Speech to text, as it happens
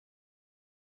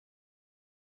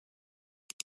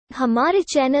हमारे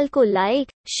चैनल को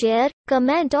like, share,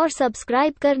 comment और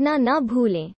सब्सक्राइब करना ना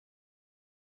भूलें।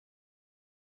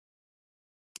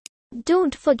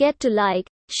 Don't forget to like,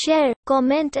 share,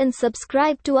 comment and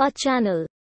subscribe to our channel.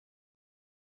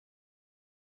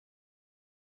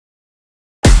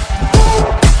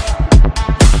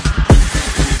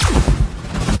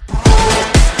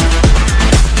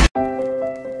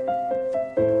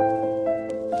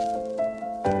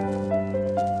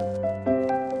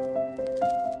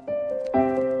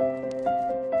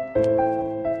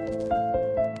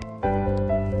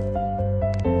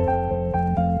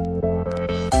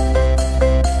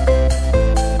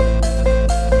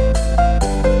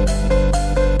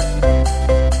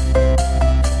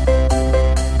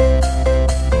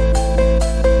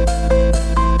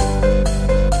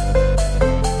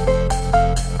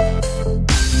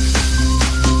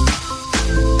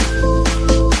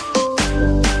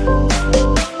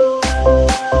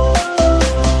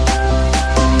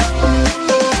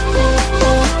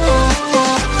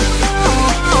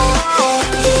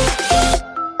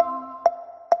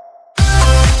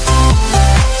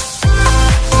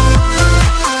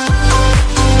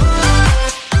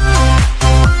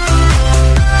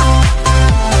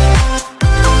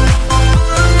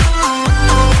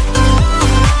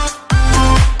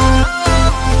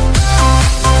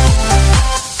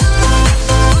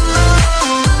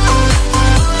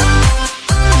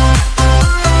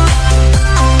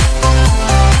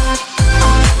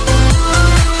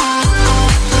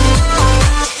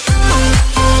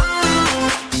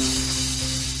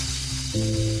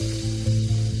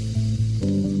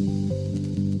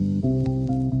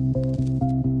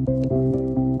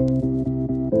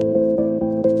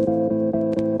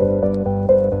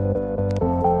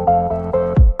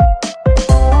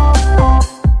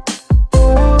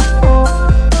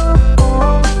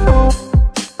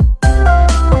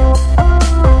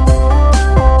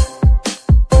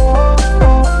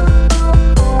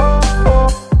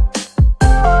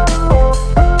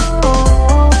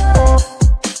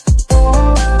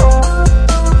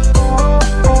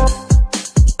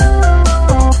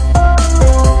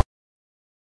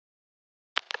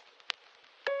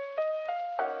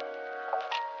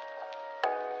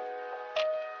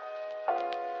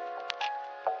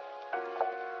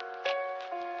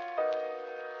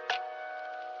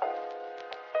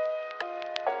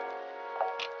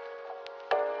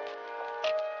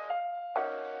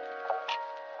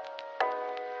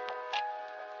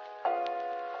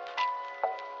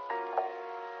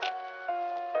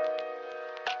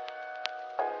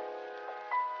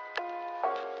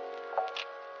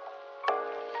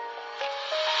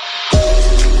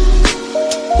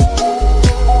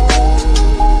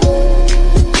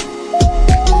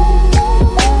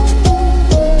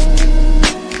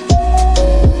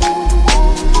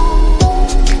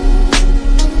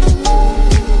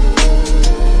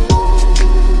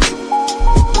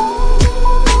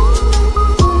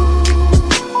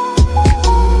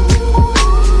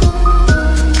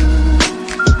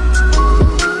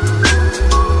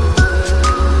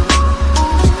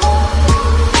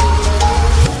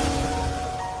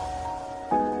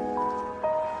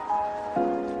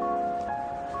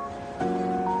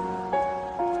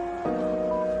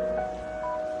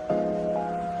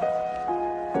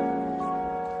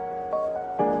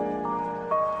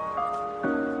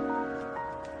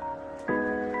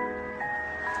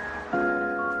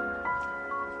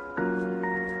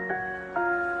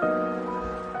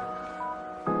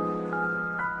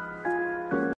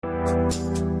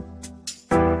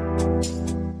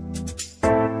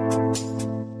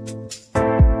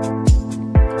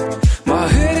 My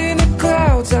head in the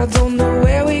clouds, I don't know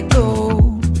where we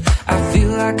go. I feel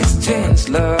like it's changed,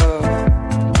 love.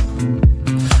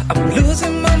 I'm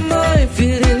losing my mind,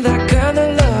 feeling that kind of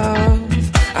love.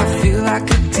 I feel like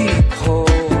a deep hole.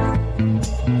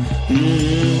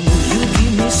 You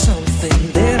give me something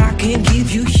that I can't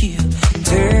give you here.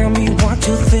 Tell me what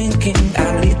you're thinking,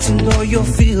 I need to know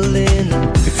you're feeling.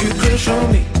 If you can show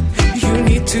me, you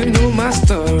need to know my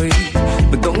story.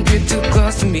 But don't get too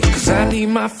close to me, cause I need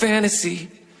my fantasy.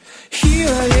 Here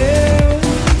I am,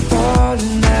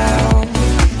 falling down,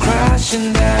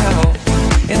 crashing down,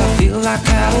 and I feel like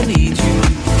I don't need you.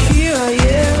 Here I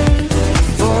am,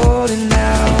 falling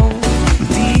down,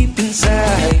 deep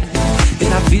inside,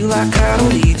 and I feel like I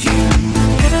don't need you.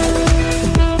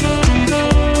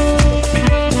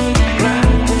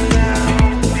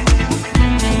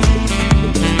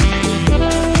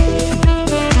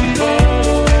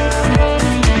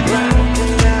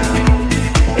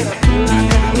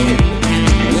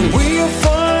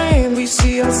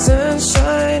 Sun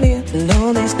shining and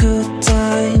all is good.